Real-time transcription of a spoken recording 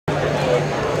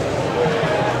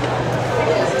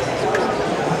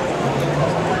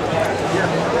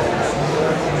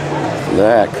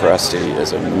That crested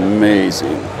is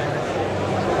amazing.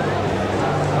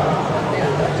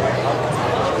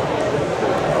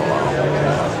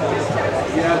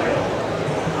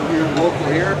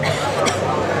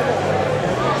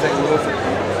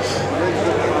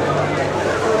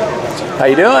 How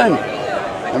you doing?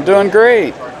 I'm doing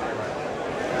great.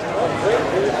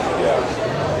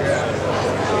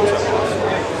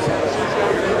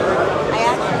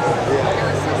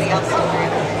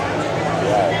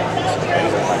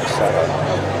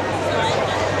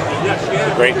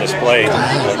 Great display.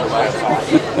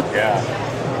 Yeah.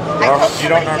 You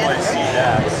don't normally see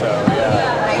that, so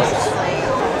yeah.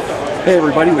 Hey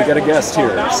everybody, we got a guest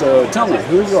here. So tell me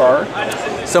who you are.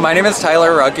 So my name is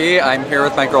Tyler Rugge. I'm here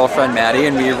with my girlfriend Maddie,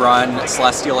 and we run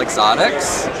Celestial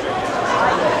Exotics.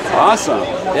 Awesome.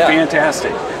 Yeah.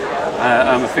 Fantastic.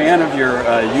 I'm a fan of your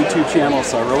YouTube channel,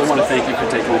 so I really want to thank you for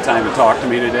taking the time to talk to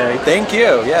me today. Thank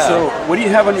you. Yeah. So what do you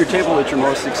have on your table that you're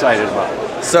most excited about?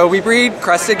 So we breed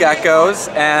crested geckos,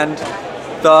 and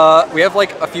we have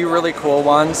like a few really cool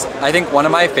ones. I think one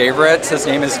of my favorites, his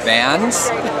name is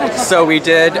Vans. So we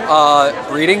did a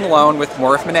breeding loan with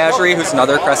Morph Menagerie, who's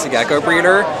another crested gecko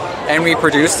breeder, and we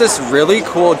produced this really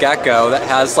cool gecko that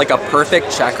has like a perfect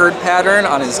checkered pattern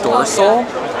on his dorsal.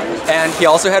 And he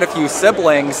also had a few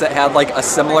siblings that had like a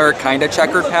similar kind of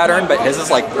checkered pattern, but his is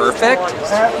like perfect.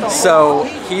 So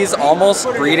he's almost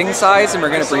breeding size, and we're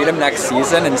gonna breed him next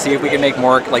season and see if we can make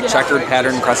more like checkered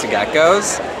pattern crested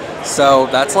geckos. So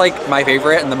that's like my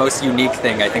favorite and the most unique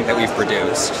thing I think that we've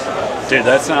produced. Dude,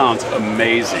 that sounds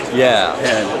amazing. Yeah.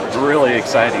 And really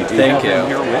exciting. Do you have him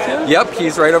here with you? Yep,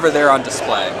 he's right over there on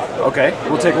display. Okay,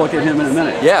 we'll take a look at him in a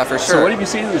minute. Yeah, for sure. So what have you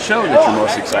seen in the show that you're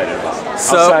most excited about?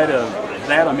 Outside of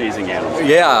that amazing animal.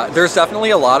 Yeah, there's definitely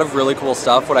a lot of really cool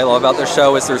stuff. What I love about the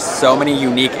show is there's so many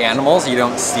unique animals you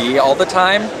don't see all the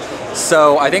time.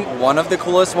 So I think one of the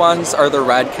coolest ones are the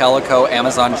red calico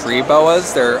Amazon tree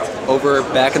boas. They're over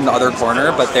back in the other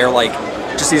corner, but they're like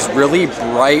just these really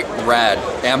bright red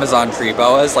Amazon tree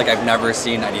boas. Like I've never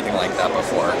seen anything like that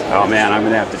before. Oh man, I'm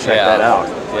gonna have to check that out.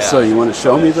 Yeah. So you want to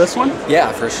show me this one?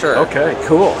 Yeah, for sure. Okay,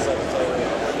 cool.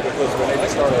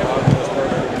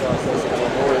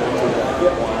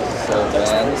 So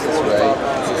Vans is right.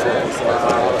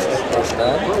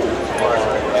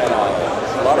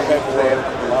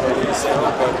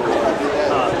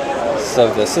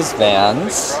 So this is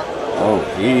Vans. Oh,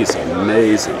 he's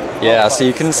amazing. Yeah, so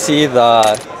you can see the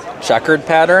checkered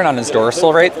pattern on his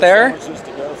dorsal right there.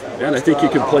 And I think you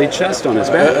can play chess on his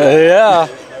back. Yeah.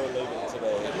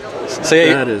 So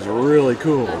yeah, that is really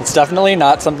cool. It's definitely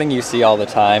not something you see all the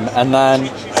time. And then,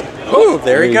 ooh,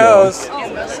 there he goes.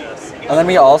 And then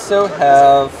we also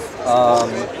have, I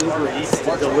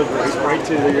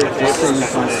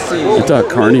thought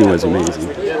Carney was amazing.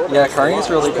 Yeah, Carney's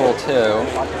really cool too.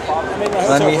 And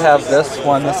then we have this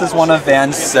one. This is one of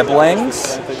Van's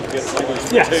siblings.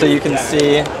 Yeah. So you can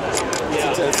see.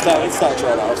 It's not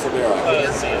right off, so be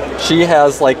alright. She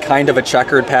has like kind of a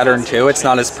checkered pattern too. It's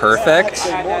not as perfect.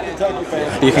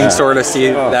 You can sort of see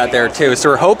that there too. So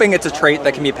we're hoping it's a trait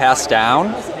that can be passed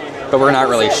down, but we're not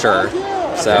really sure.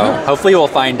 So hopefully we'll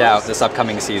find out this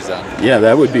upcoming season. Yeah,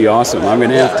 that would be awesome. I'm going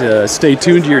to have to stay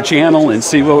tuned to your channel and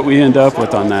see what we end up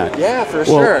with on that. Yeah, for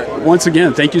sure. Once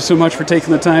again, thank you so much for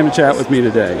taking the time to chat with me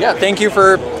today. Yeah, thank you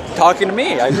for talking to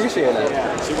me. I appreciate it.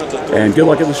 And good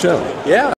luck at the show. Yeah.